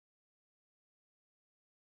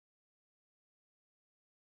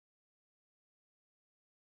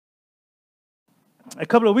a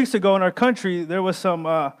couple of weeks ago in our country, there was some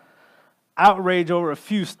outrage over a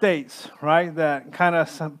few states, right, that kind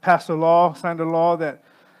of passed a law, signed a law that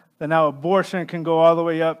now abortion can go all the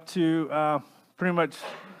way up to pretty much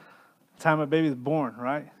the time a baby is born,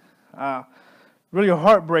 right? Really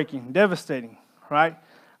heartbreaking, devastating, right?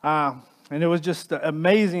 And it was just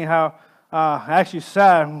amazing how, actually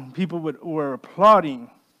sad, when people were applauding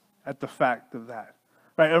at the fact of that,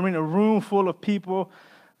 right? I mean, a room full of people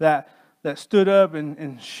that stood up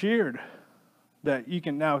and cheered that you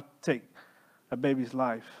can now take a baby's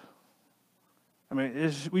life. I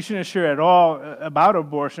mean, we shouldn't share at all about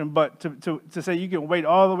abortion, but to say you can wait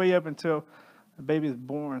all the way up until the baby is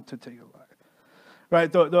born to take a life.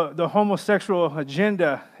 Right, the homosexual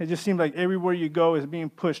agenda, it just seems like everywhere you go is being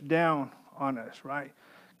pushed down on us, right?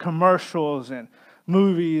 Commercials and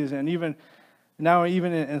movies, and even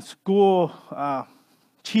in school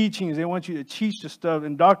teachings, they want you to teach the stuff,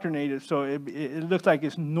 indoctrinate it, so it looks like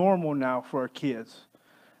it's normal now for our kids,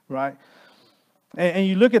 right? And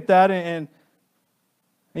you look at that and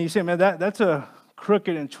you say, man, that's a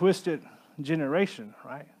crooked and twisted generation,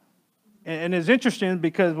 right? And it's interesting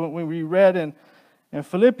because when we read in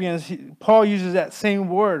Philippians, Paul uses that same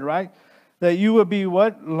word, right? That you would be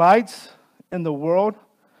what? Lights in the world,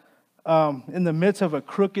 in the midst of a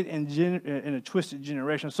crooked and a twisted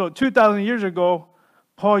generation. So 2,000 years ago,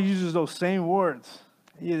 Paul uses those same words.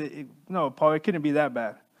 No, Paul, it couldn't be that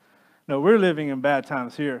bad. No, we're living in bad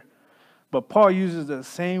times here. But Paul uses the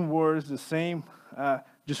same words, the same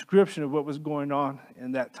description of what was going on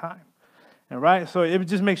in that time. And right? So it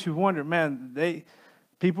just makes you wonder, man,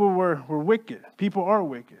 people were wicked. People are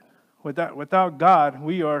wicked. Without God,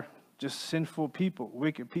 we are just sinful people,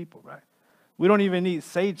 wicked people, right? We don't even need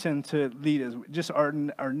Satan to lead us. Just our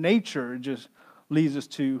nature just leads us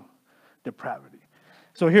to depravity.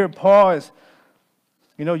 So here Paul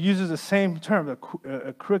uses the same term,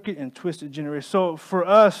 a crooked and twisted generation. So for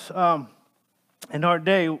us, in our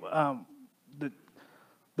day,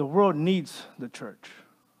 the world needs the church.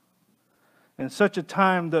 In such a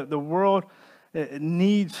time, the world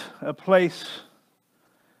needs a place.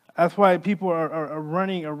 That's why people are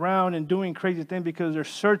running around and doing crazy things, because they're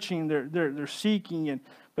searching, they're seeking,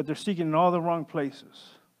 but they're seeking in all the wrong places.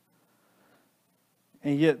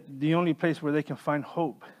 And yet, the only place where they can find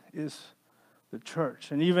hope is the church.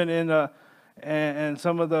 And even in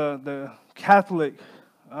some of the Catholic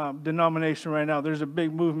denomination right now, there's a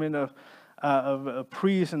big movement of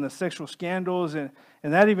priests and the sexual scandals, and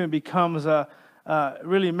that even becomes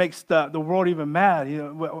really makes the world even mad.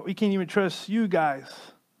 We can't even trust you guys.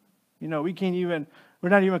 We're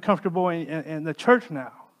not even comfortable in the church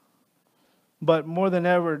now. But more than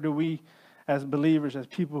ever, do we, as believers, as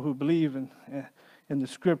people who believe in the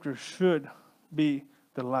Scripture, should be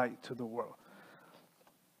the light to the world.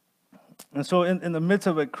 And so in the midst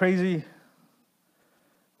of a crazy,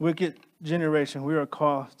 wicked generation, we are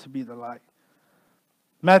called to be the light.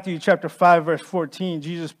 Matthew chapter 5, verse 14,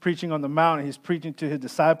 Jesus preaching on the mountain. He's preaching to his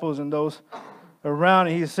disciples and those around.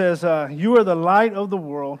 And he says, you are the light of the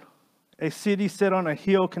world. A city set on a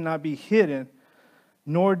hill cannot be hidden,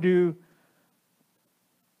 nor do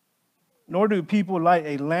people light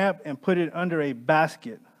a lamp and put it under a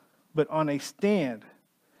basket, but on a stand,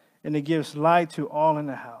 and it gives light to all in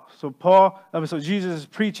the house. So Jesus is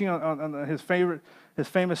preaching on his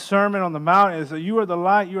famous sermon on the mountain. Is that you are the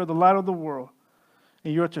light of the world,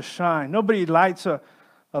 and you are to shine. Nobody lights a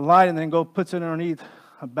light and then puts it underneath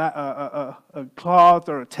a cloth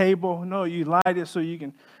or a table. No, you light it so you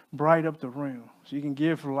can bright up the room, so you can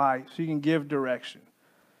give light, so you can give direction.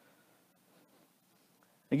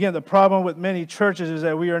 Again, the problem with many churches is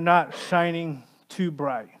that we are not shining too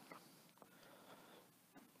bright.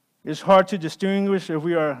 It's hard to distinguish if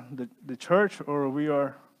we are the church or we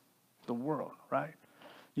are the world, right?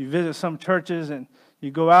 You visit some churches and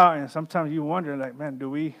you go out and sometimes you wonder, like, man, are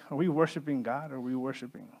we worshiping God or are we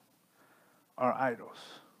worshiping our idols,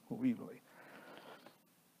 what we believe?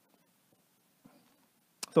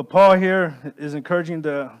 So Paul here is encouraging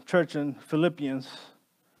the church in Philippians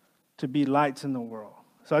to be lights in the world.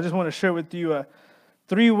 So I just want to share with you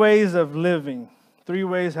 3 ways of living, 3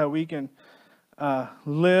 ways how we can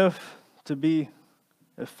live to be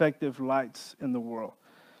effective lights in the world.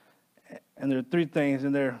 And there are 3 things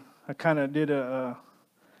in there. I kind of did a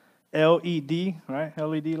LED, right?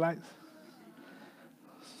 LED lights.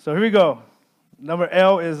 So here we go. Number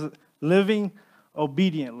L is living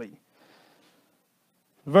obediently.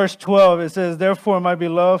 Verse 12, it says, therefore, my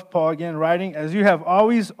beloved, Paul again writing, as you have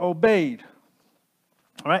always obeyed.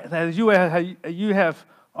 All right, as you have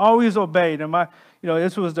always obeyed. And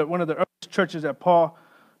this was one of the earliest churches that Paul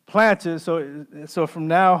planted. So from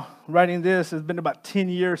now, writing this, it's been about 10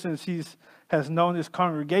 years since he has known this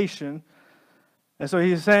congregation. And so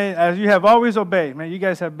he's saying, as you have always obeyed, man, you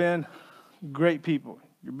guys have been great people.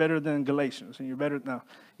 You're better than Galatians, and you're better now.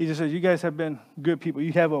 He just says, you guys have been good people.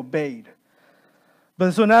 You have obeyed.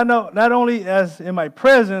 But so not only as in my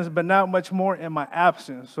presence, but now much more in my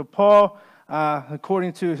absence. So Paul,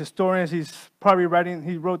 according to historians,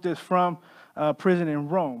 he wrote this from prison in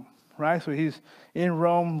Rome, right? So he's in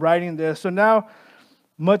Rome writing this. So now,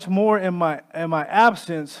 much more in my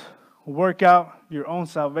absence, work out your own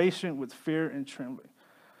salvation with fear and trembling.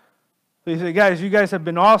 So he said, guys, you guys have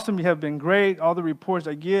been awesome. You have been great. All the reports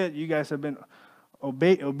I get, you guys have been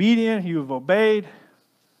obedient. You have obeyed.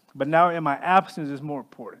 But now in my absence is more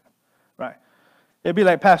important, right? It'd be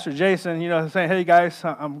like Pastor Jason, saying, hey, guys,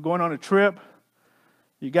 I'm going on a trip.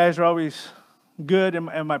 You guys are always good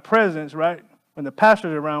in my presence, right? When the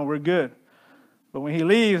pastor's around, we're good. But when he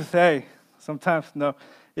leaves, hey, sometimes, no.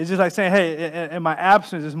 It's just like saying, hey, in my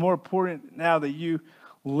absence, it's more important now that you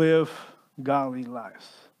live godly lives.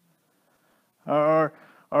 Or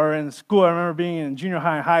in school, I remember being in junior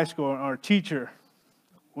high and high school, our teacher,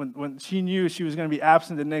 when she knew she was going to be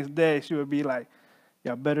absent the next day, she would be like,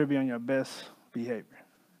 y'all better be on your best behavior.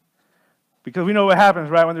 Because we know what happens,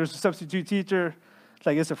 right? When there's a substitute teacher, it's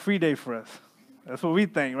like it's a free day for us. That's what we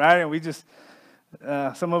think, right? And we just,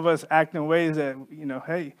 some of us act in ways that,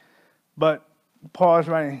 hey. But Paul is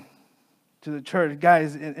writing to the church,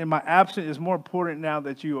 guys, in my absence, it's more important now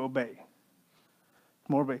that you obey.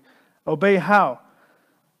 More obey. Obey how?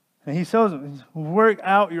 And he tells them, work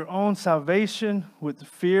out your own salvation with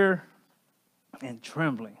fear and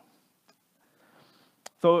trembling.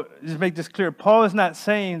 So just make this clear. Paul is not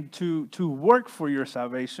saying to work for your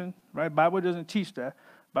salvation, right? Bible doesn't teach that.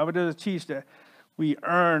 Bible doesn't teach that we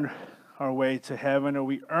earn our way to heaven or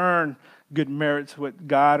we earn good merits with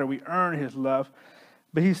God or we earn his love.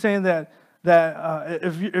 But he's saying that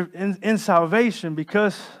if in salvation,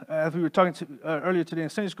 because as we were talking earlier today in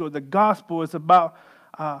Sunday school, the gospel is about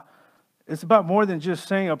more than just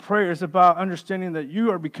saying a prayer. It's about understanding that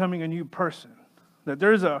you are becoming a new person, that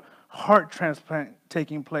there's a heart transplant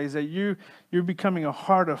taking place, that you're becoming a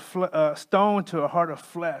heart of stone to a heart of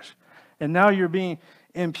flesh, and now you're being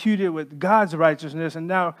imputed with God's righteousness, and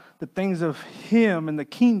now the things of him and the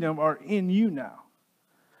kingdom are in you now.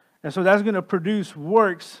 And so that's going to produce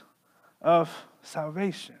works of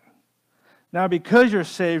salvation. Now, because you're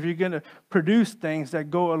saved, you're going to produce things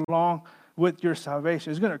that go along with your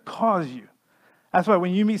salvation. It's going to cause you. That's why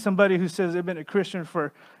when you meet somebody who says they've been a Christian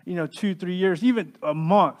for 2-3 years, even a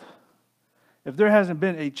month, if there hasn't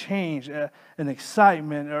been a change, an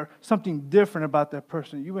excitement, or something different about that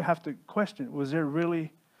person, you would have to question, was there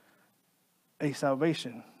really a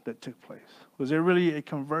salvation that took place? Was there really a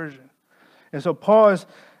conversion? And so Paul is,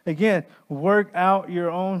 again, work out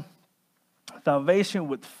your own salvation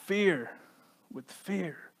with fear. With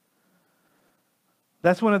fear.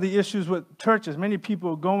 That's one of the issues with churches. Many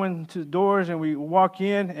people go into doors and we walk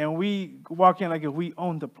in like if we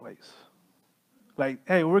own the place. Like,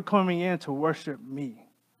 hey, we're coming in to worship me.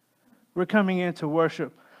 We're coming in to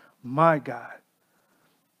worship my God.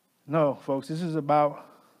 No, folks, this is about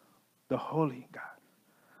the holy God,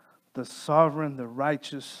 the sovereign, the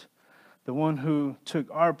righteous, the one who took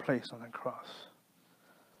our place on the cross.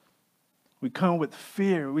 We come with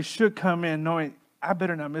fear. We should come in knowing, I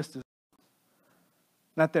better not miss this.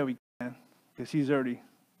 Not that we can, because he's already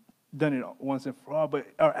done it once and for all, but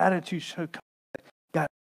our attitude should come.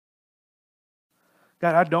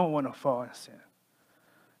 God, I don't want to fall in sin.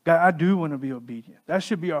 God, I do want to be obedient. That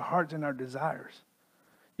should be our hearts and our desires,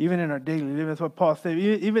 even in our daily living. That's what Paul said.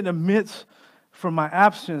 Even in the midst from my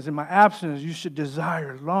absence, you should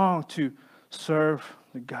desire, long to serve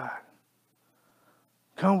the God.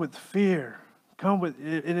 Come with fear.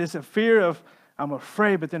 It is a fear of, I'm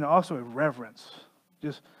afraid, but then also a reverence.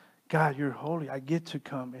 Just, God, you're holy. I get to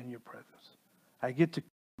come in your presence. I get to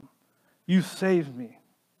come. You saved me.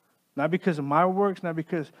 Not because of my works, not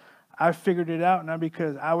because I figured it out, not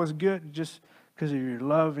because I was good, just because of your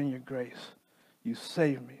love and your grace. You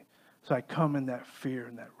saved me. So I come in that fear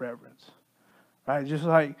and that reverence. Right? Just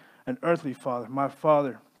like an earthly father, my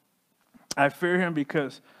father, I fear him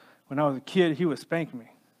because when I was a kid, he would spank me.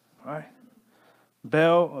 Right?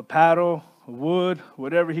 Bell, a paddle, a wood,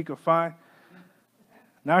 whatever he could find.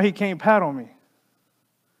 Now he can't paddle me.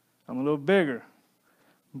 I'm a little bigger.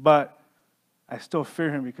 But I still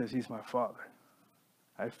fear him because he's my father.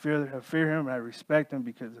 I fear him and I respect him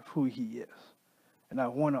because of who he is. And I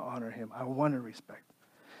want to honor him. I want to respect him.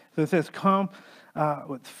 So it says, come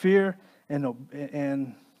with fear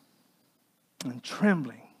and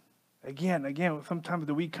trembling. Again, sometimes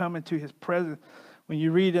do we come into his presence? When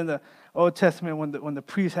you read in the Old Testament, when the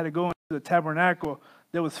priest had to go into the tabernacle,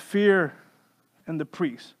 there was fear in the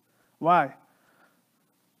priest. Why?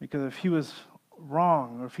 Because if he was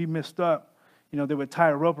wrong or if he messed up, they would tie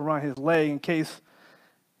a rope around his leg in case,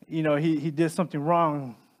 he did something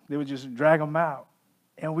wrong. They would just drag him out.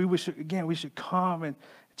 And we should come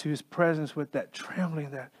into his presence with that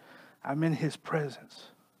trembling that I'm in his presence.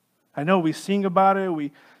 I know we sing about it.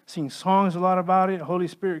 We sing songs a lot about it. Holy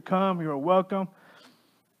Spirit, come. You are welcome.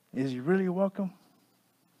 Is he really welcome?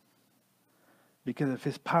 Because if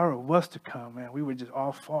his power was to come, man, we would just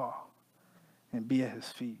all fall and be at his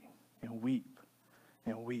feet and weep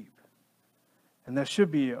and weep. And that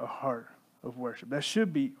should be a heart of worship. That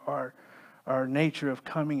should be our nature of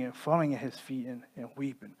coming and falling at his feet and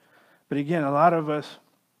weeping. But again, a lot of us,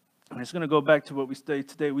 and it's going to go back to what we studied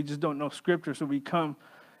today, we just don't know Scripture, so we come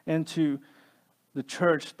into the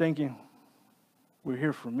church thinking, we're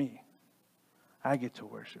here for me. I get to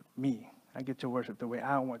worship me. I get to worship the way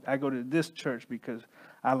I want. I go to this church because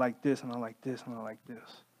I like this and I like this and I like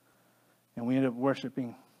this. And we end up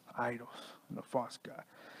worshiping idols and a false God.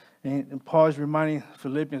 And Paul is reminding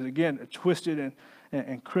Philippians, again, a twisted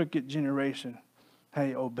and crooked generation,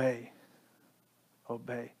 hey, obey.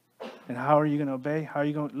 Obey. And how are you going to obey? How are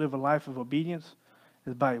you going to live a life of obedience?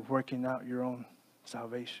 Is by working out your own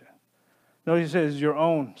salvation. Notice he says your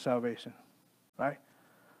own salvation, right?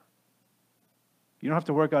 You don't have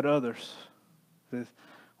to work out others. It says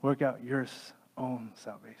work out your own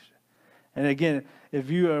salvation. And again, if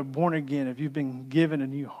you are born again, if you've been given a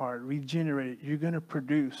new heart, regenerated, you're going to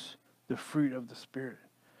produce the fruit of the Spirit.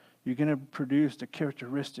 You're going to produce the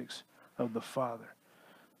characteristics of the Father.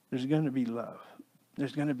 There's going to be love.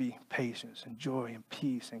 There's going to be patience and joy and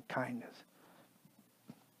peace and kindness.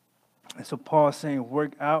 And so Paul is saying,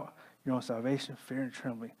 work out your own salvation, fear and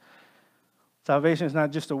trembling. Salvation is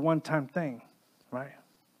not just a one-time thing, right?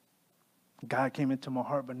 God came into my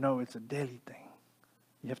heart, but no, it's a daily thing.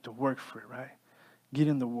 You have to work for it, right? Get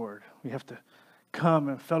in the Word. We have to come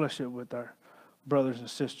and fellowship with our brothers and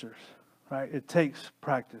sisters, right? It takes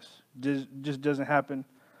practice. It just doesn't happen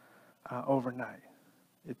overnight.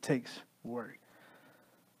 It takes work.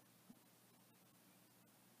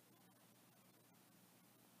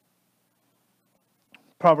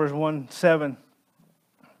 Proverbs 1:7,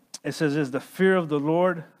 it says this, the fear of the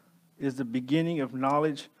Lord is the beginning of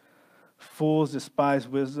knowledge. Fools despise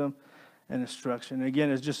wisdom and instruction. And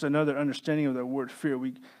again, it's just another understanding of the word fear.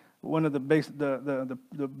 One of the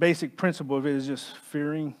basic principle of it is just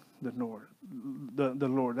fearing the Lord. The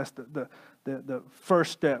Lord. That's the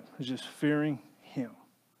first step is just fearing Him.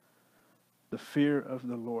 The fear of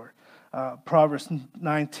the Lord. Proverbs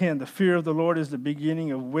 9:10. The fear of the Lord is the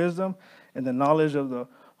beginning of wisdom, and the knowledge of the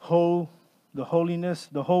holiness,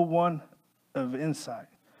 the whole one of insight.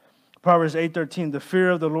 Proverbs 8:13. The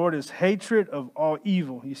fear of the Lord is hatred of all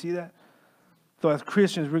evil. You see that? So as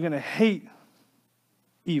Christians, we're going to hate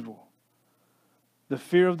evil. The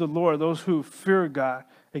fear of the Lord, those who fear God.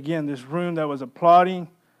 Again, this room that was applauding,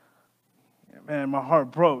 man, my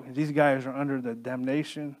heart broke. These guys are under the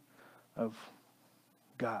damnation of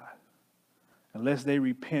God. Unless they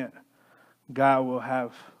repent, God will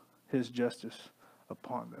have His justice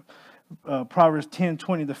upon them. Proverbs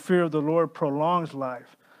 10:20, the fear of the Lord prolongs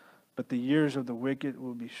life, but the years of the wicked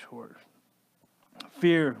will be short.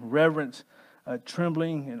 Fear, reverence,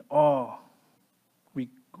 trembling, and awe.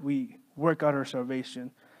 We work out our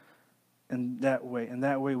salvation in that way. In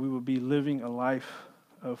that way, we will be living a life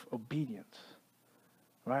of obedience,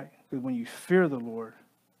 right? Because when you fear the Lord,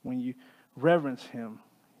 when you reverence Him,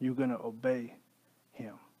 you're going to obey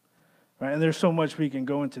Him, right? And there's so much we can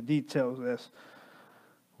go into details as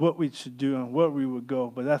what we should do and where we would go.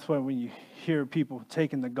 But that's why when you hear people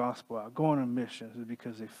taking the gospel out, going on missions, is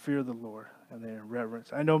because they fear the Lord and they're in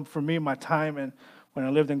reverence. I know for me, my time and when I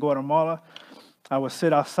lived in Guatemala, I would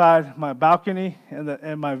sit outside my balcony,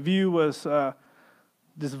 and my view was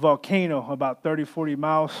this volcano about 30, 40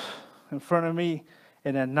 miles in front of me.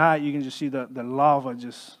 And at night, you can just see the lava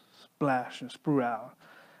just splash and sprue out.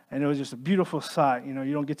 And it was just a beautiful sight. You know,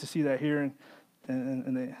 you don't get to see that here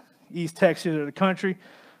in the East Texas of the country.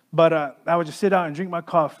 But I would just sit out and drink my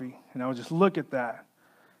coffee, and I would just look at that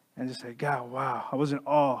and just say, God, wow. I was in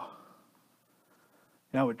awe.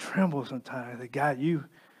 And I would tremble sometimes. I said, God, you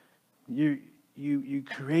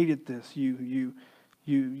created this. You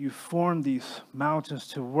formed these mountains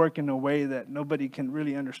to work in a way that nobody can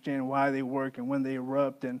really understand why they work and when they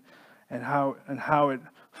erupt and how it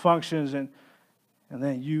functions. And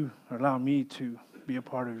then you allow me to be a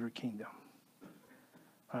part of your kingdom.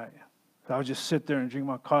 All right. So I would just sit there and drink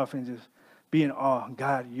my coffee and just be in awe.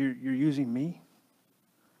 God, you're using me.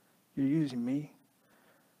 You're using me.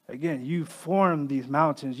 Again, you formed these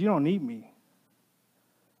mountains. You don't need me.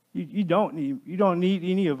 You don't need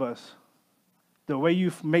any of us. The way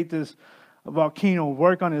you make this volcano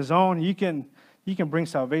work on its own, you can bring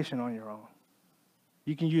salvation on your own.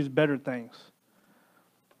 You can use better things.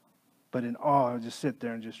 But in awe, I'll just sit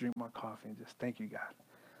there and just drink my coffee and just thank you, God.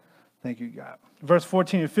 Thank you, God. Verse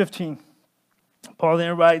 14 and 15, Paul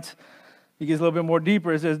then writes, he gets a little bit more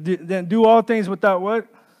deeper. It says, then do all things without what?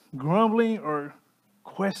 Grumbling or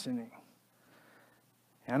questioning.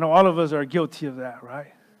 And I know all of us are guilty of that,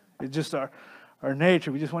 right? It's just our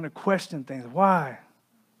nature. We just want to question things. Why?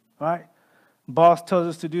 Right? Boss tells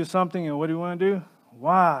us to do something, and what do we want to do?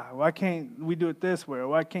 Why? Why can't we do it this way? Or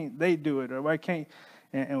why can't they do it? Or why can't...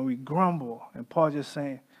 And we grumble. And Paul's just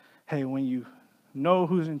saying, hey, when you know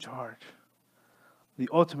who's in charge, the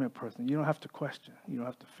ultimate person, you don't have to question. You don't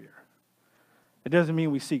have to fear. It doesn't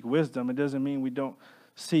mean we seek wisdom. It doesn't mean we don't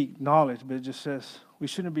seek knowledge. But it just says we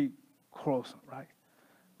shouldn't be quarrelsome, right?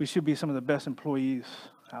 We should be some of the best employees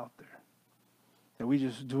out there. That we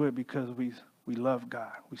just do it because we love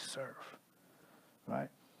God. We serve, right?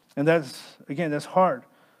 And that's hard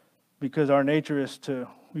because our nature is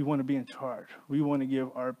we want to be in charge. We want to give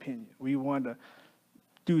our opinion. We want to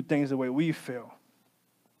do things the way we feel.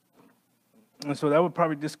 And so that would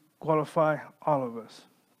probably disqualify all of us.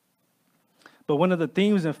 But one of the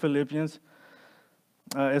themes in Philippians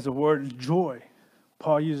is the word joy.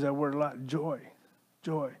 Paul uses that word a lot, joy.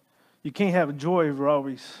 Joy. You can't have joy if you're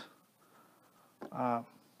always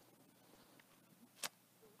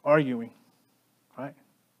arguing, right?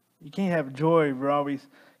 You can't have joy if you're always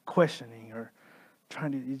questioning or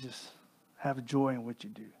you just have joy in what you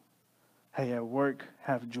do. Hey, at work,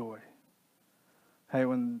 have joy. Hey,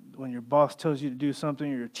 when your boss tells you to do something,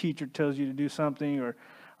 or your teacher tells you to do something,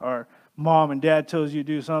 or mom and dad tells you to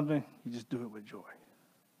do something, you just do it with joy.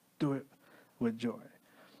 Do it with joy.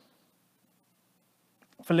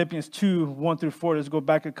 Philippians 2, 1 through 4, let's go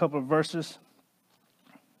back a couple of verses.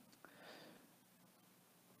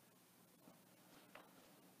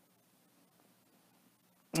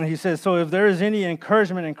 And he says, so if there is any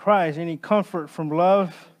encouragement in Christ, any comfort from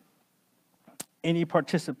love, any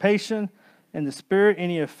participation in the Spirit,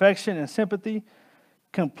 any affection and sympathy,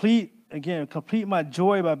 complete my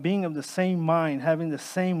joy by being of the same mind, having the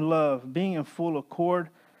same love, being in full accord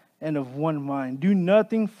and of one mind. Do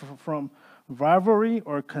nothing from rivalry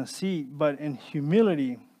or conceit, but in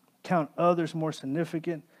humility count others more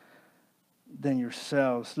significant than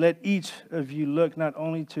yourselves. Let each of you look not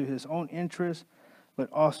only to his own interests,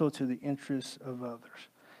 but also to the interests of others.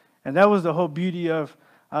 And that was the whole beauty of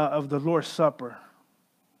the Lord's Supper.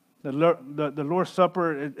 The Lord's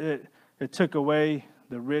Supper, it took away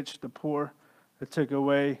the rich, the poor. It took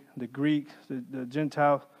away the Greek, the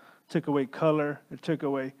Gentile. It took away color. It took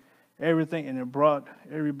away everything, and it brought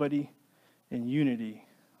everybody in unity,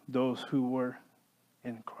 those who were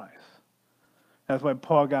in Christ. That's why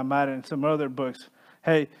Paul got mad in some other books.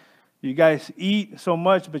 Hey, you guys eat so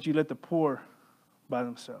much, but you let the poor by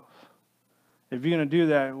themselves. If you're going to do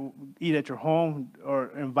that, eat at your home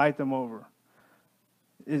or invite them over.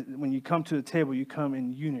 When you come to the table, you come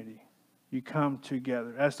in unity. You come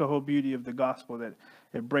together. That's the whole beauty of the gospel, that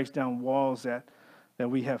it breaks down walls that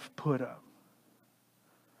we have put up.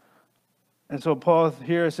 And so Paul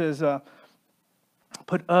here says,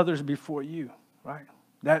 put others before you, right?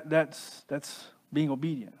 That's being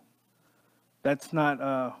obedient. That's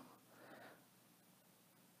not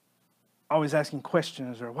always asking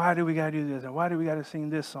questions, or why do we got to do this, or why do we got to sing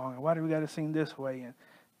this song, or why do we got to sing this way? And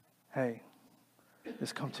hey,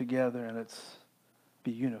 let's come together and let's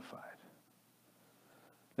be unified.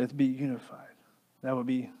 Let's be unified. That would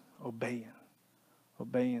be obeying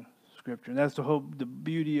Scripture. And that's the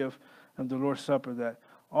beauty of the Lord's Supper, that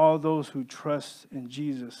all those who trust in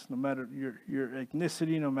Jesus, no matter your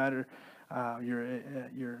ethnicity, no matter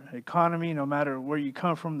your economy, no matter where you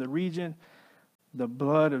come from, the region, the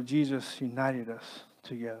blood of Jesus united us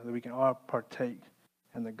together, that we can all partake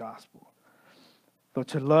in the gospel. But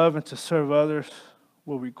to love and to serve others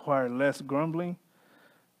will require less grumbling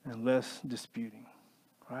and less disputing,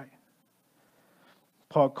 right?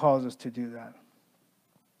 Paul calls us to do that.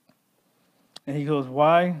 And he goes,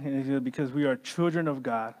 why? And he goes, because we are children of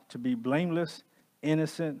God, to be blameless,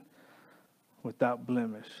 innocent, without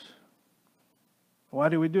blemish. Why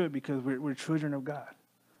do we do it? Because we're children of God.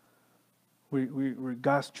 We're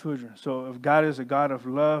God's children. So if God is a God of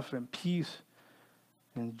love and peace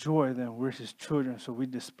and joy, then we're his children. So we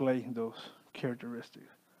display those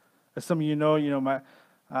characteristics. As some of you know,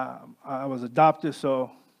 I was adopted,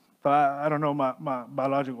 so So I don't know my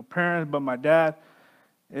biological parents, but my dad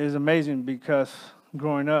is amazing because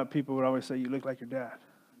growing up, people would always say, you look like your dad.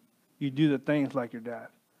 You do the things like your dad.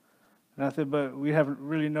 And I said, but we haven't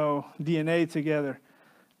really no DNA together.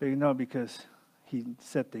 But no, because he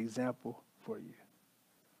set the example for you.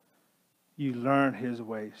 You learned his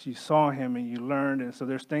ways. You saw him and you learned. And so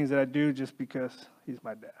there's things that I do just because he's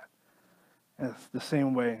my dad. And it's the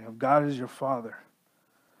same way. If God is your father,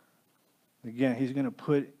 again, he's going to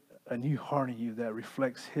put a new heart in you that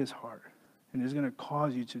reflects his heart. And it's going to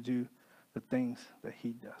cause you to do the things that he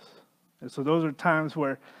does. And so those are times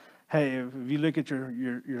where, hey, if you look at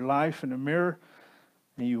your life in the mirror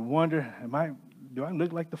and you wonder, do I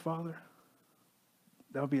look like the Father?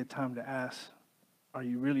 That'll be a time to ask, are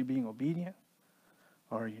you really being obedient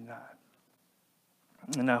or are you not?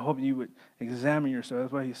 And I hope you would examine yourself.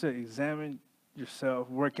 That's why he said, examine yourself,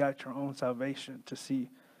 work out your own salvation to see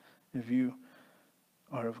if you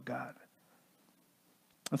are of God.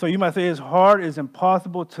 And so you might say it's hard, it's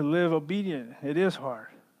impossible to live obedient. It is hard,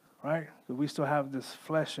 right? But we still have this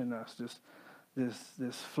flesh in us,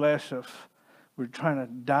 this flesh of we're trying to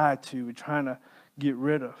die to, we're trying to get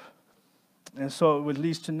rid of. And so it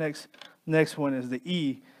leads to next one is the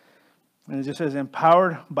E. And it just says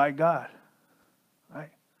empowered by God.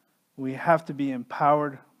 Right? We have to be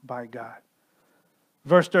empowered by God.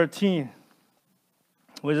 Verse 13.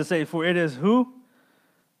 What does it say? For it is who?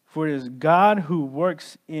 For it is God who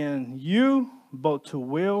works in you both to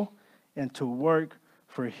will and to work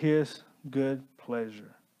for his good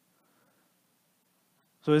pleasure.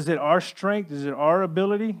 So is it our strength? Is it our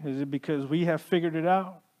ability? Is it because we have figured it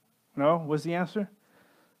out? No. What's the answer?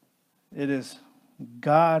 It is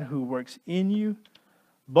God who works in you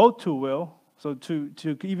both to will. So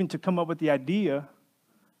to even to come up with the idea,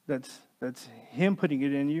 that's him putting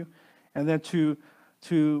it in you, and then to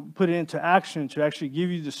put it into action, to actually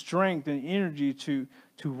give you the strength and energy to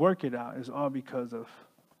work it out is all because of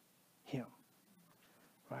him,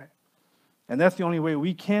 right? And that's the only way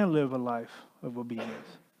we can live a life of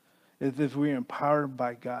obedience, is if we're empowered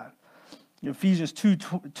by God. Ephesians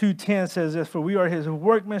 2:10 says this, for we are his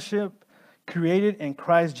workmanship, created in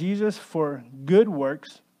Christ Jesus for good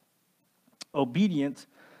works, obedience,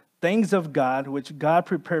 things of God, which God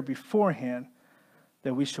prepared beforehand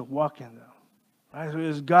that we should walk in them. Right? So it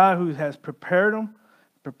is God who has prepared them,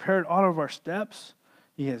 prepared all of our steps.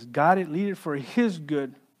 He has guided, leaded for his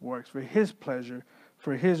good works, for his pleasure,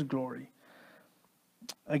 for his glory.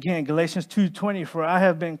 Again, Galatians 2:20, for I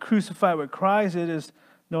have been crucified with Christ. It is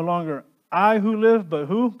no longer I who live, but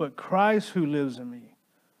who? But Christ who lives in me.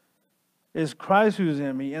 It is Christ who is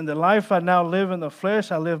in me. In the life I now live in the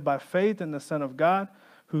flesh, I live by faith in the Son of God,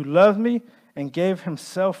 who loved me and gave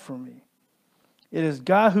himself for me. It is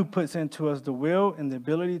God who puts into us the will and the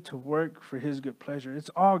ability to work for his good pleasure. It's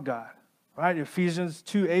all God, right? Ephesians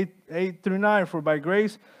 2:8-9, for by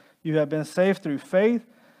grace you have been saved through faith,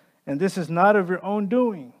 and this is not of your own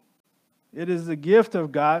doing. It is the gift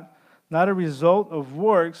of God, not a result of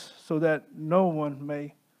works, so that no one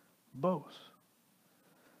may boast.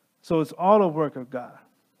 So it's all a work of God.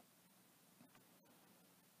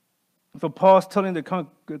 So Paul's telling the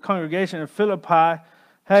congregation in Philippi,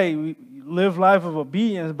 hey, we live life of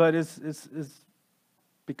obedience, but it's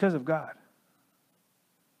because of God.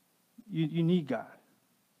 You need God.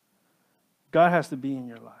 God has to be in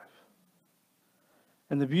your life.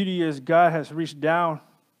 And the beauty is God has reached down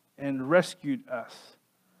and rescued us.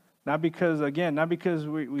 Not because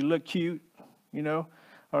we look cute,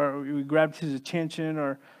 or we grabbed his attention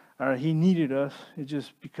or he needed us. It's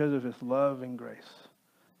just because of his love and grace,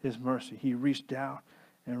 his mercy. He reached down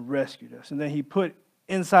and rescued us. And then he put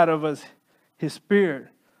inside of us his spirit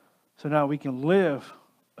so now we can live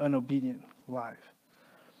an obedient life.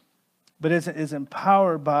 But it's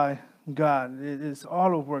empowered by God. It's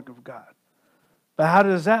all a work of God. But how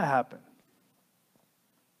does that happen?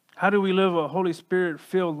 How do we live a Holy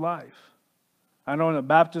Spirit-filled life? I know in the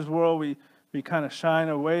Baptist world we kind of shy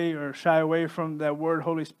away from that word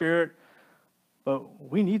Holy Spirit,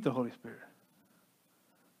 but we need the Holy Spirit.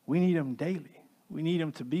 We need him daily. We need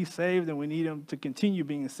him to be saved, and we need him to continue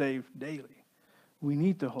being saved daily. We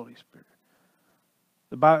need the Holy Spirit.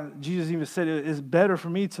 Jesus even said it's better for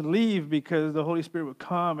me to leave because the Holy Spirit would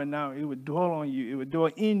come and now it would dwell on you. It would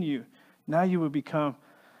dwell in you. Now you would become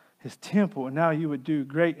his temple, and now you would do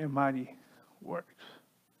great and mighty works.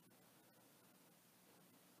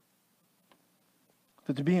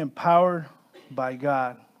 So to be empowered by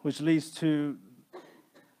God, which leads to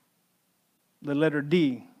the letter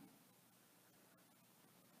D.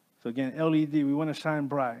 So again, LED, we want to shine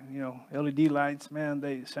bright. LED lights, man,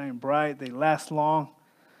 they shine bright, they last long.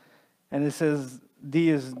 And it says D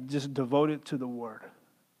is just devoted to the word.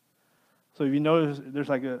 So if you notice, there's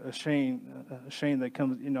like a shame that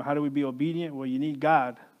comes, how do we be obedient? Well, you need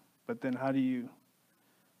God, but then how do you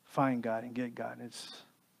find God and get God? It's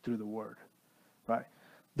through the word, right?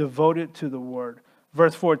 Devoted to the word.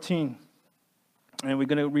 Verse 14, and we're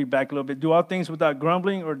going to read back a little bit. Do all things without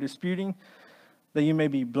grumbling or disputing, that you may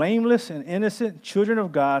be blameless and innocent, children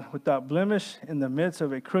of God, without blemish in the midst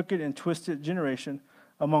of a crooked and twisted generation,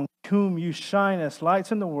 among whom you shine as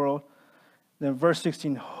lights in the world. Then verse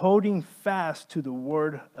 16, holding fast to the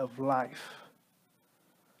word of life,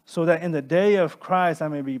 so that in the day of Christ I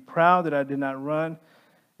may be proud that I did not run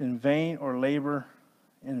in vain or labor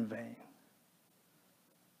in vain.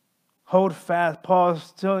 Hold fast.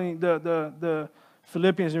 Paul's telling the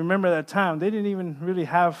Philippians, remember that time, they didn't even really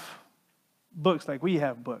have books like we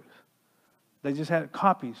have books. They just had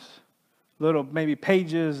copies, little maybe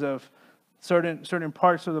pages of certain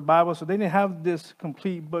parts of the Bible. So they didn't have this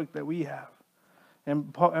complete book that we have.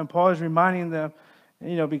 And Paul is reminding them,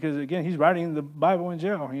 because again, he's writing the Bible in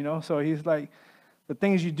jail, so he's like, the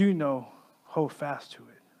things you do know, hold fast to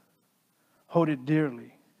it. Hold it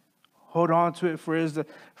dearly. Hold on to it, for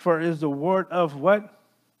it is the word of what?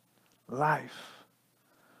 Life.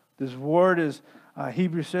 This word is,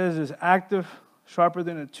 Hebrews says, is active, sharper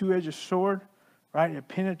than a two-edged sword, right? It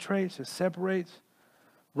penetrates, it separates.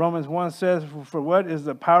 Romans 1 says, for what is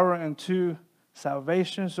the power unto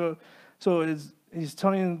salvation? So he's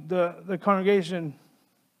telling the congregation,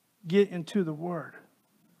 get into the word.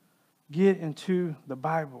 Get into the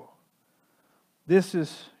Bible. This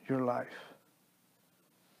is your life.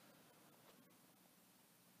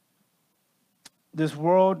 This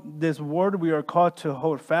word we are called to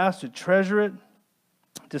hold fast, to treasure it.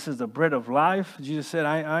 This is the bread of life. Jesus said,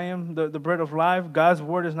 I am the bread of life. God's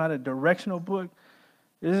word is not a directional book.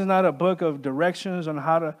 This is not a book of directions on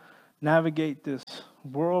how to navigate this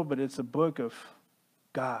world, but it's a book of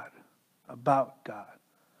God, about God,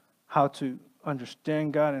 how to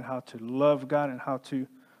understand God and how to love God and how to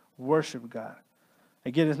worship God.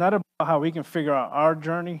 Again, it's not about how we can figure out our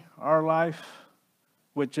journey, our life,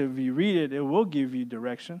 which if you read it, it will give you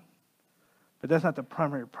direction. But that's not the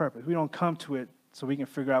primary purpose. We don't come to it so we can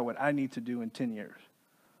figure out what I need to do in 10 years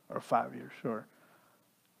or 5 years or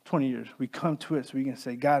 20 years. We come to it so we can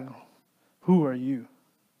say, God, who are you?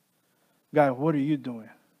 God, what are you doing?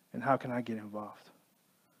 And how can I get involved?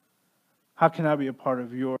 How can I be a part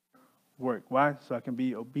of your work? Why? So I can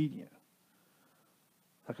be obedient.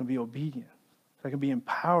 So I can be obedient. So I can be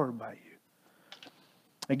empowered by you.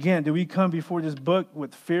 Again, do we come before this book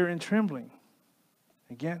with fear and trembling?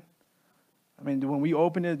 Again, when we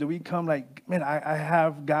open it, do we come like, man, I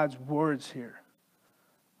have God's words here.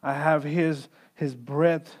 I have his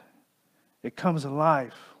breath. It comes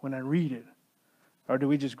alive when I read it. Or do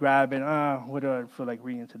we just grab it, what do I feel like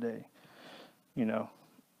reading today? Man,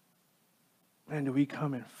 do we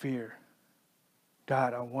come in fear?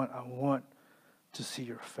 God, I want to see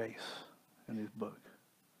your face in this book.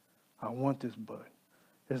 I want this book.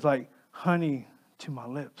 It's like honey to my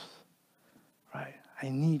lips, right? I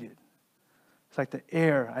need it. It's like the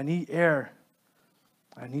air. I need air.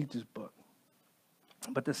 I need this book.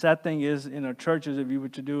 But the sad thing is, in our churches, if you were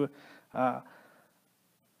to do a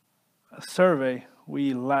survey,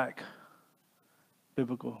 we lack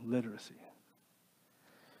biblical literacy.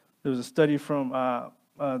 There was a study from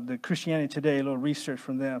the Christianity Today, a little research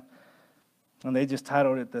from them, and they just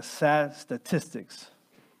titled it The Sad Statistics.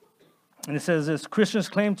 And it says this: Christians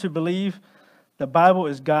claim to believe the Bible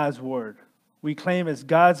is God's word. We claim it's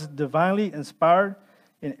God's divinely inspired,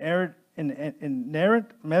 inerrant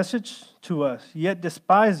message to us. Yet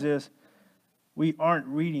despite this, we aren't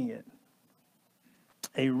reading it.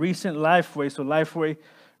 A recent Lifeway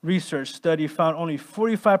research study found only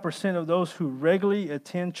 45% of those who regularly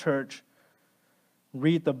attend church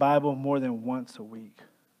read the Bible more than once a week.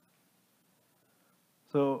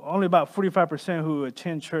 So only about 45% who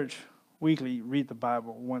attend church weekly read the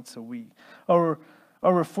Bible once a week. Over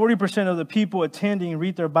 40% of the people attending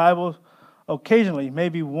read their Bibles occasionally,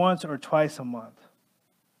 maybe once or twice a month.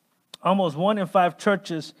 Almost 1 in 5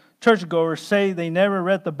 churchgoers say they never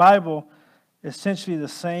read the Bible, essentially the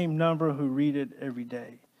same number who read it every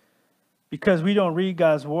day. Because we don't read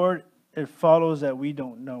God's word, it follows that we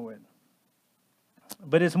don't know it.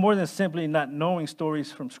 But it's more than simply not knowing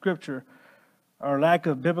stories from Scripture. Our lack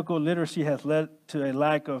of biblical literacy has led to a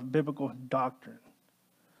lack of biblical doctrine.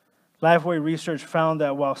 Lifeway research found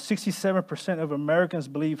that while 67% of Americans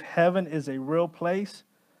believe heaven is a real place,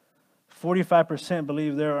 45%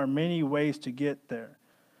 believe there are many ways to get there,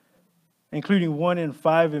 including 1 in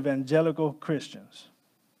 5 evangelical Christians.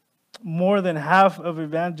 More than half of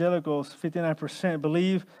evangelicals, 59%,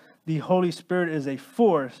 believe the Holy Spirit is a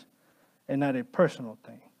force and not a personal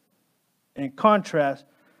thing. In contrast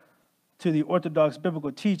to the Orthodox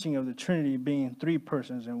biblical teaching of the Trinity being three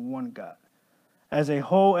persons and one God. As a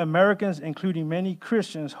whole, Americans, including many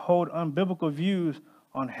Christians, hold unbiblical views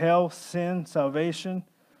on hell, sin, salvation,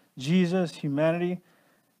 Jesus, humanity,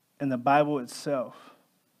 and the Bible itself.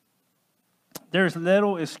 There is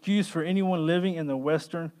little excuse for anyone living in the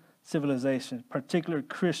Western civilization, particularly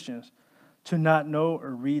Christians, to not know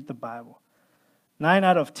or read the Bible. 9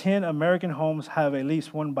 out of 10 American homes have at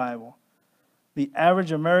least one Bible. The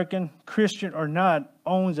average American, Christian or not,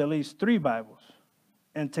 owns at least 3 Bibles.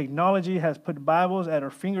 And technology has put Bibles at our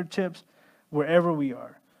fingertips wherever we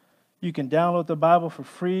are. You can download the Bible for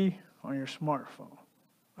free on your smartphone.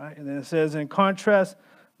 Right? And then it says, in contrast,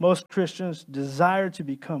 most Christians desire to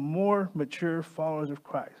become more mature followers of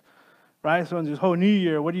Christ. Right? So in this whole new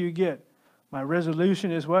year, what do you get? My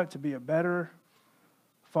resolution is what? To be a better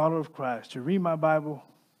follower of Christ, to read my Bible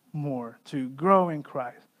more, to grow in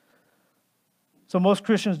Christ. So most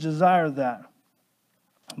Christians desire that.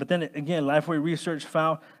 But then again, Lifeway Research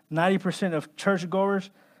found 90% of churchgoers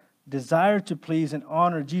desire to please and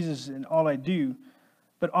honor Jesus in all I do,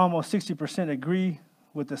 but almost 60% agree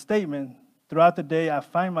with the statement, throughout the day I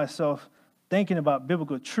find myself thinking about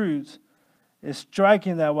biblical truths. It's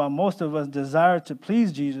striking that while most of us desire to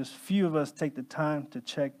please Jesus, few of us take the time to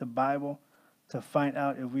check the Bible to find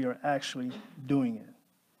out if we are actually doing it.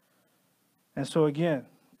 And so again,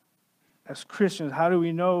 as Christians, how do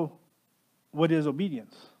we know what is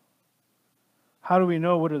obedience? How do we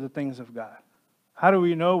know what are the things of God? How do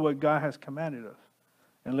we know what God has commanded us?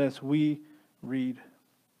 Unless we read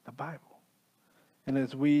the Bible.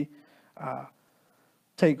 Unless we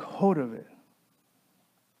take hold of it.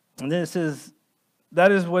 And then it says,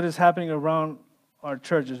 that is what is happening around our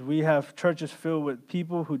churches. We have churches filled with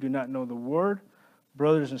people who do not know the Word.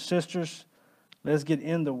 Brothers and sisters, let's get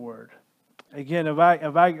in the Word. Again, if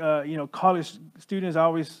I college students, I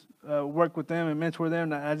always work with them and mentor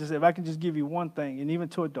them. If I can just give you one thing, and even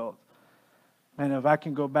to adults, and if I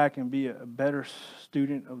can go back and be a better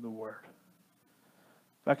student of the Word,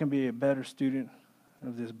 if I can be a better student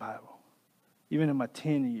of this Bible, even in my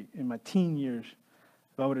teen years,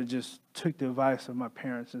 if I would have just took the advice of my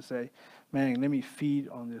parents and say, man, let me feed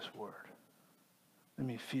on this Word. Let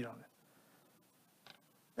me feed on it.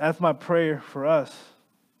 That's my prayer for us,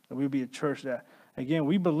 that we'll be a church that, again,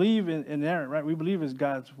 we believe in inerrant, right? We believe it's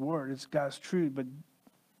God's Word, it's God's truth, but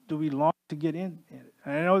do we long to get in it?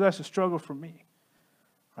 And I know that's a struggle for me,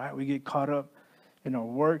 right? We get caught up in our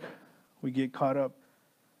work. We get caught up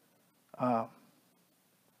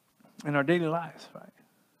in our daily lives, right?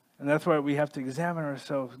 And that's why we have to examine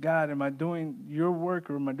ourselves. God, am I doing your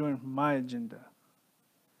work or am I doing my agenda?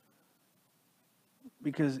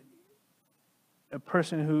 Because a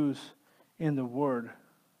person who's in the Word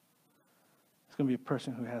is going to be a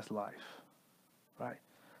person who has life, right?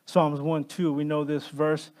 Psalms 1:2, we know this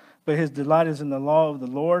verse, but his delight is in the law of the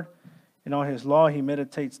Lord, and on his law he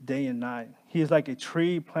meditates day and night. He is like a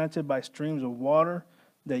tree planted by streams of water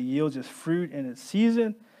that yields its fruit in its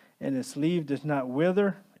season, and its leaf does not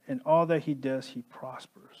wither. In all that he does, he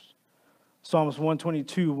prospers. Psalms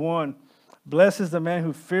 122:1, blessed is the man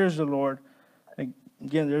who fears the Lord.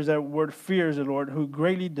 Again, there's that word, fears the Lord, who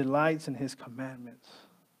greatly delights in his commandments,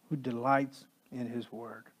 who delights in his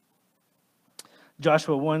word.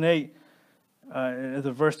 Joshua 1:8 is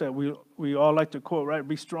a verse that we all like to quote, right?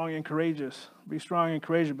 Be strong and courageous. Be strong and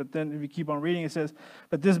courageous. But then if you keep on reading, it says,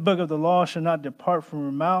 but this book of the law shall not depart from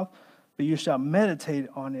your mouth, but you shall meditate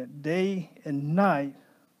on it day and night,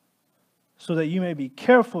 so that you may be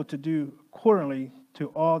careful to do accordingly to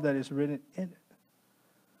all that is written in it.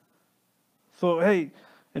 So, hey,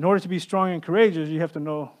 in order to be strong and courageous, you have to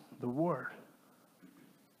know the Word.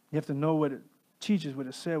 You have to know what it teaches, what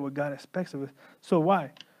it said, what God expects of us. So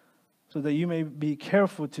why? So that you may be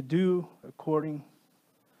careful to do according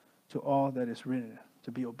to all that is written,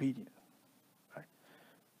 to be obedient. Right?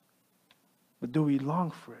 But do we long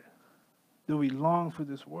for it? Do we long for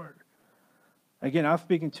this Word? Again, I'm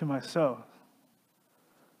speaking to myself.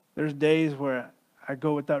 There's days where I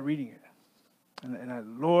go without reading it.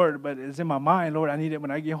 And Lord, but it's in my mind, Lord, I need it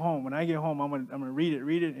when I get home. When I get home, I'm gonna read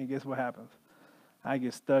it, and guess what happens? I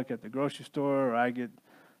get stuck at the grocery store, or I get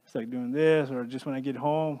stuck doing this, or just when I get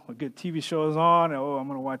home, a good TV show is on, and I'm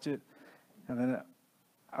gonna watch it. And then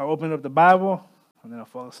I open up the Bible, and then I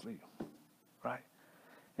fall asleep, right?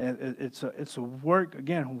 And it's a work,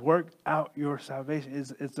 again, work out your salvation.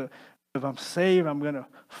 If I'm saved, I'm gonna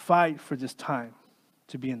fight for this time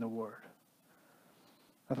to be in the Word.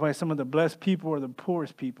 That's why some of the blessed people are the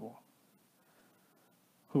poorest people.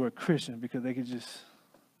 who are Christians because they could just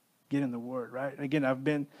get in the Word, right? Again, I've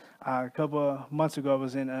been a couple of months ago. I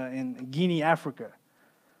was in Guinea, Africa,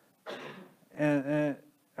 and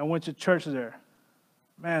I went to church there.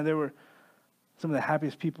 Man, they were some of the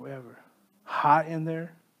happiest people ever. Hot in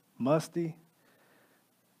there, musty.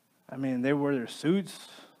 I mean, they wore their suits,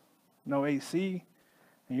 no AC,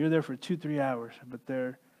 and you're there for 2-3 hours, but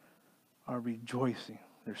they are rejoicing.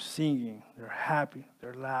 They're singing. They're happy.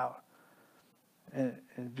 They're loud, and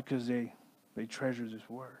because they treasure this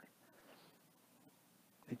Word.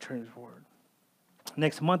 They treasure this Word.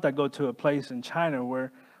 Next month, I go to a place in China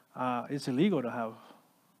where it's illegal to have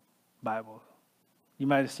Bibles. You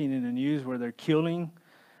might have seen in the news where they're killing,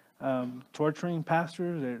 torturing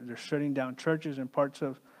pastors. They're shutting down churches in parts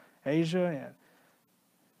of Asia,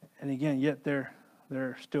 and again, yet they're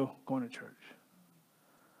still going to church.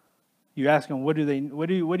 You ask them, what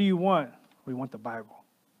do you want? We want the Bible.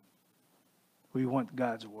 We want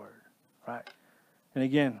God's Word, right? And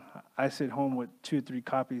again, I sit home with 2-3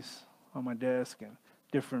 copies on my desk and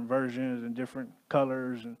different versions and different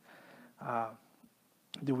colors. And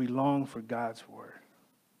do we long for God's Word?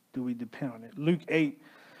 Do we depend on it? Luke 8,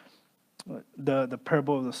 the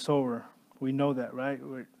parable of the sower, we know that, right?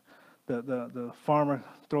 The farmer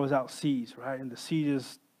throws out seeds, right? And the seed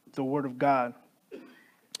is the Word of God.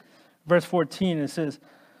 Verse 14, it says,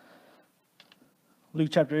 Luke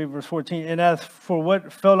chapter 8, verse 14, and as for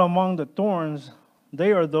what fell among the thorns,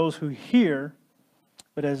 they are those who hear,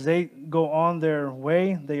 but as they go on their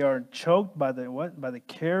way, they are choked by the what? By the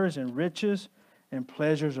cares and riches and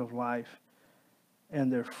pleasures of life,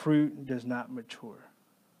 and their fruit does not mature.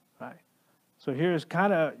 Right? So here's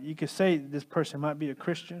kind of, you could say this person might be a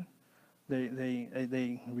Christian.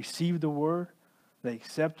 They received the Word, they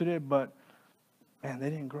accepted it, but man, they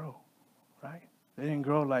didn't grow. Right? They didn't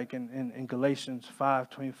grow like in Galatians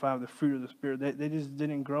 5:25, the fruit of the Spirit. They just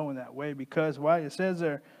didn't grow in that way because why? It says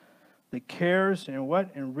there, the cares and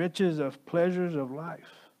what? And riches of pleasures of life.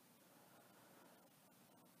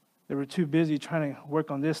 They were too busy trying to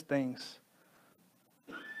work on these things.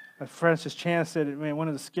 As Francis Chan said, man, one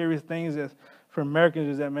of the scariest things for Americans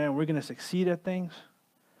is that, man, we're going to succeed at things,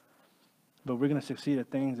 but we're going to succeed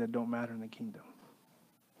at things that don't matter in the kingdom.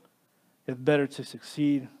 It's better to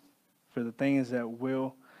succeed for the things that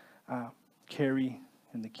will carry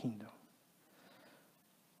in the kingdom.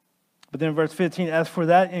 But then verse 15, as for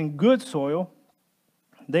that in good soil,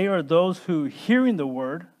 they are those who hearing the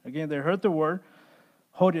Word, again, they heard the Word,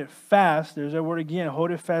 hold it fast, there's that word again,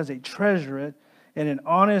 hold it fast, they treasure it, in an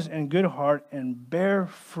honest and good heart, and bear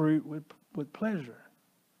fruit with pleasure.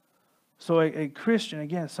 So a Christian,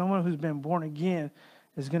 again, someone who's been born again,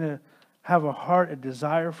 is going to have a heart, a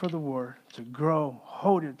desire for the Word, to grow,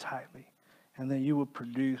 hold it tightly, and then you will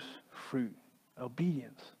produce fruit.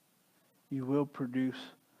 Obedience. You will produce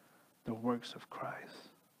the works of Christ.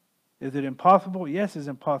 Is it impossible? Yes, it's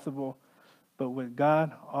impossible, but with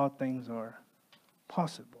God, all things are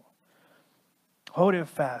possible. Hold it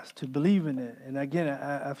fast, to believe in it. And again,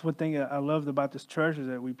 that's one thing I loved about this church is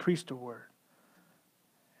that we preach the Word.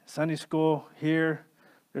 Sunday school here,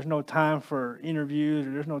 there's no time for interviews,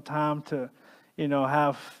 or there's no time to,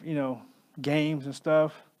 have, games and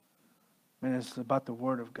stuff. And it's about the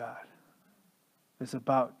Word of God. It's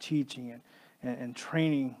about teaching and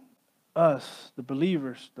training us, the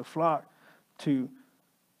believers, the flock, to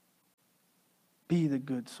be the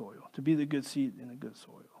good soil, to be the good seed in the good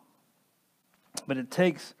soil. But it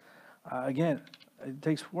takes, it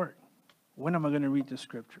takes work. When am I going to read the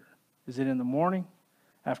Scripture? Is it in the morning,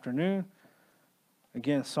 afternoon?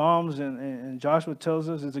 Again, Psalms and Joshua tells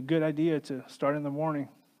us it's a good idea to start in the morning.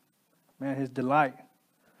 Man, his delight,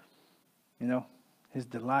 his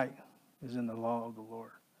delight is in the law of the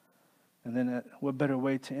Lord. And then what better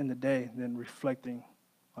way to end the day than reflecting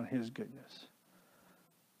on his goodness?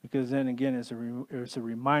 Because then again, it's a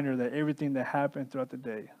reminder that everything that happened throughout the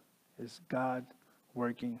day is God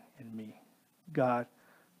working in me. God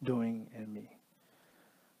doing in me.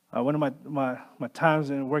 One of my times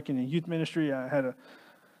in working in youth ministry, I had a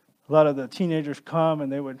lot of the teenagers come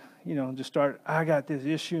and they would, just start, I got this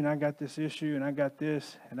issue and I got this issue and I got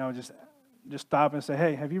this. And I would just stop and say,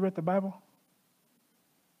 hey, have you read the Bible?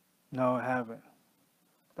 No, I haven't.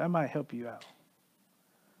 That might help you out.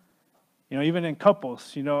 Even in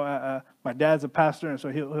couples, my dad's a pastor, and so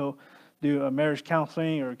he'll do a marriage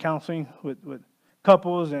counseling or counseling with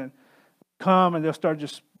couples and come and they'll start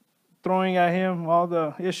just throwing at him all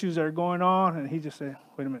the issues that are going on. And he just said,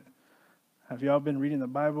 wait a minute, have y'all been reading the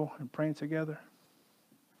Bible and praying together?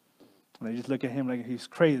 And they just look at him like he's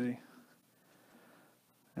crazy.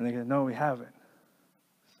 And they go, no, we haven't.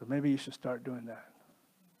 So maybe you should start doing that.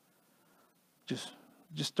 Just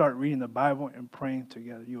just start reading the Bible and praying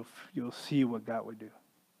together. You'll see what God would do.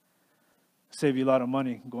 Save you a lot of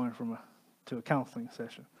money going to a counseling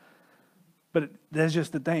session. But that's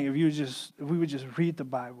just the thing. If we would just read the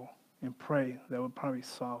Bible and pray, that would probably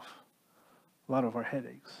solve a lot of our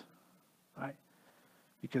headaches, right?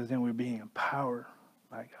 Because then we're being empowered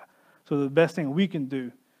by God. So the best thing we can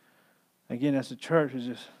do, again, as a church, is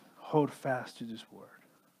just hold fast to this word.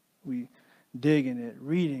 We dig in it,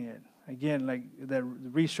 reading it. Again, like that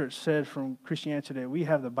research said from Christianity Today, we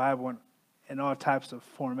have the Bible in all types of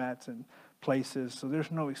formats and places, so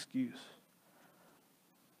there's no excuse.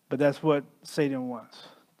 But that's what Satan wants.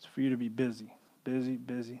 It's for you to be busy, busy,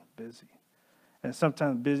 busy, busy. And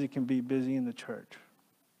sometimes busy can be busy in the church.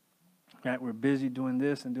 Right? We're busy doing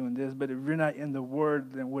this and doing this, but if you're not in the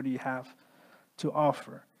Word, then what do you have to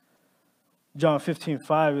offer? John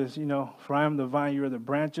 15:5 is, for I am the vine, you are the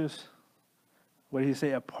branches. What did he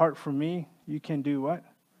say? Apart from me, you can do what?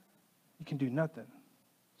 You can do nothing.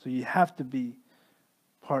 So you have to be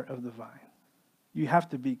part of the vine. You have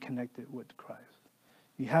to be connected with Christ.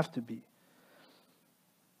 You have to be.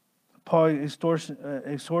 Paul's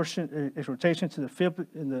exhortation to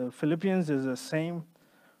the Philippians is the same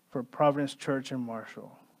for Providence Church in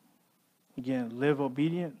Marshall. Again, live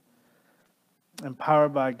obedient,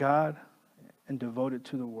 empowered by God, and devoted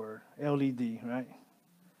to the Word. LED, right?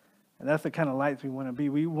 And that's the kind of lights we want to be.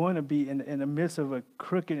 We want to be in the midst of a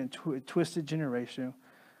crooked and twisted generation.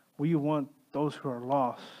 We want those who are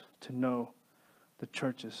lost to know the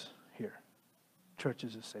church is here. Church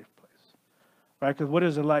is a safe place. Right? Because what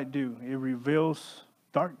does the light do? It reveals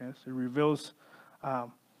darkness. It reveals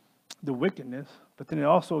the wickedness. But then it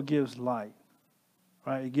also gives light.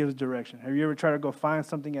 Right? It gives direction. Have you ever tried to go find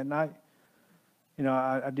something at night?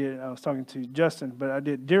 I was talking to Justin, but I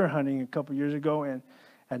did deer hunting a couple years ago, and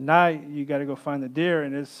at night, you got to go find the deer,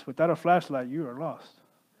 and it's without a flashlight, you are lost.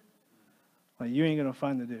 Like, you ain't going to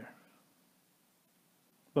find the deer.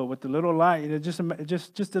 But with the little light, just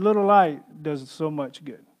the little light does so much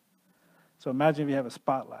good. So imagine if you have a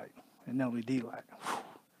spotlight, an LED light.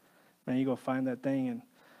 Man, you go find that thing in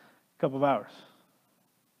a couple of hours.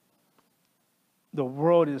 The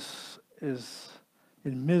world is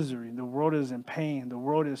in misery. The world is in pain. The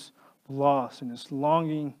world is lost, and it's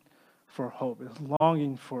longing for hope. It's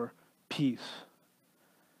longing for peace.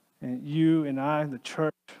 And you and I, the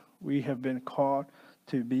church, we have been called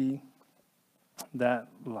to be that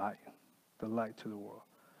light, the light to the world.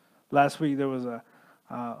 Last week there was a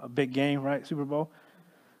big game, right? Super Bowl.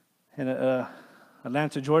 In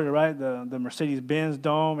Atlanta, Georgia, right? The Mercedes-Benz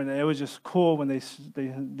Dome, and it was just cool when they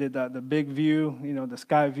did the big view, the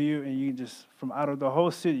sky view, and you can just, from out of the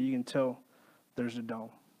whole city, you can tell there's a dome.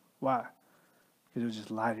 Why? Because it was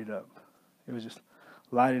just lighted up. It was just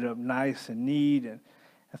lighted up nice and neat, and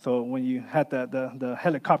so when you had the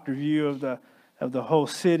helicopter view of the whole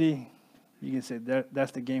city, you can say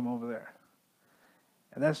that's the game over there.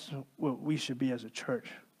 And that's what we should be as a church,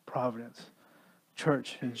 Providence,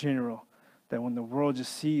 church in general. That when the world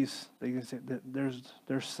just sees, they can say that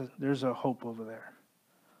there's a hope over there,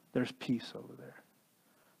 there's peace over there,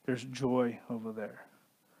 there's joy over there,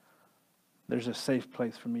 there's a safe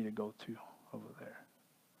place for me to go to over there.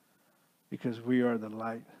 Because we are the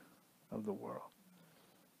light of the world.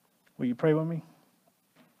 Will you pray with me?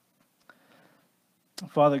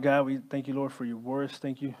 Father God, we thank you, Lord, for your words.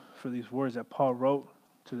 Thank you for these words that Paul wrote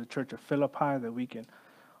to the church of Philippi that we can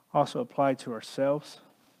also apply to ourselves.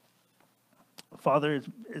 Father,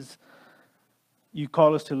 as you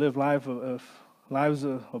call us to live lives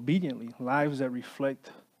obediently, lives that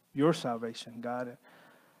reflect your salvation, God.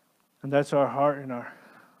 And that's our heart and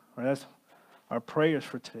that's our prayers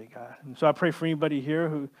for today, God. And so I pray for anybody here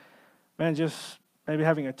who, just maybe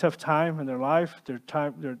having a tough time in their life, their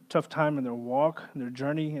tough time in their walk, in their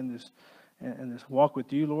journey in this walk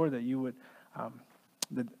with you, Lord, that you would,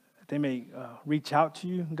 that they may reach out to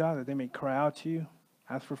you, God, that they may cry out to you,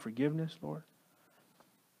 ask for forgiveness, Lord.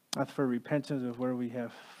 Ask for repentance of where we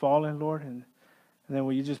have fallen, Lord, and then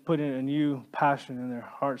will you just put in a new passion in their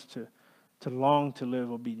hearts to long to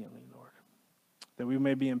live obediently, Lord. That we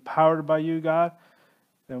may be empowered by you, God,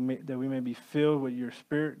 that we may be filled with your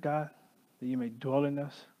Spirit, God, that you may dwell in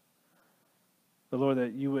us. But Lord,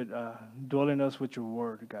 that you would dwell in us with your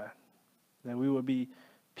word, God. That we would be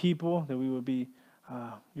people, that we would be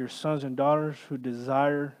your sons and daughters who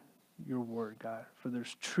desire your word, God. For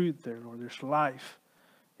there's truth there, Lord. There's life.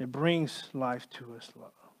 It brings life to us,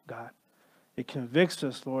 God. It convicts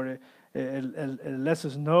us, Lord. It lets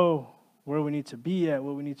us know where we need to be at,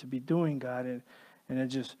 what we need to be doing, God. And it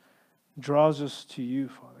just draws us to you,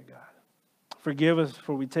 Father God. Forgive us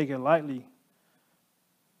for we take it lightly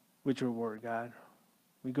with your word, God.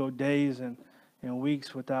 We go days and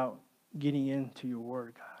weeks without getting into your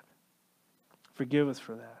word, God. Forgive us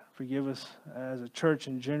for that. Forgive us as a church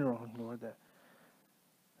in general, Lord, that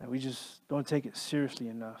we just don't take it seriously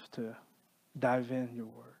enough to dive in your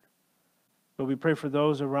word. But we pray for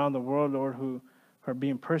those around the world, Lord, who are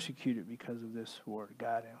being persecuted because of this word,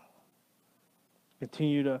 God. And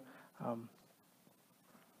continue to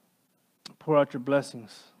pour out your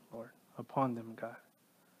blessings, Lord, upon them, God.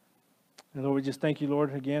 And Lord, we just thank you,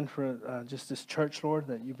 Lord, again for just this church, Lord,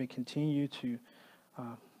 that you may continue to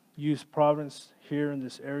use Providence here in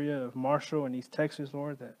this area of Marshall and East Texas,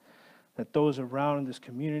 Lord, that those around this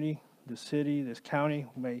community, this city, this county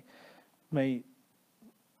may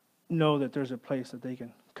know that there's a place that they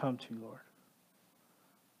can come to, Lord.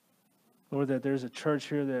 Lord, that there's a church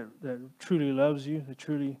here that truly loves you, that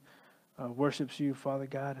truly worships you, Father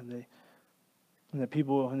God, and that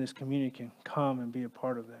people in this community can come and be a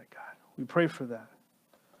part of that, God. We pray for that.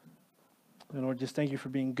 And Lord, just thank you for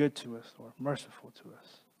being good to us, Lord, merciful to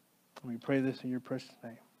us. And we pray this in your precious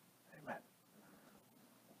name.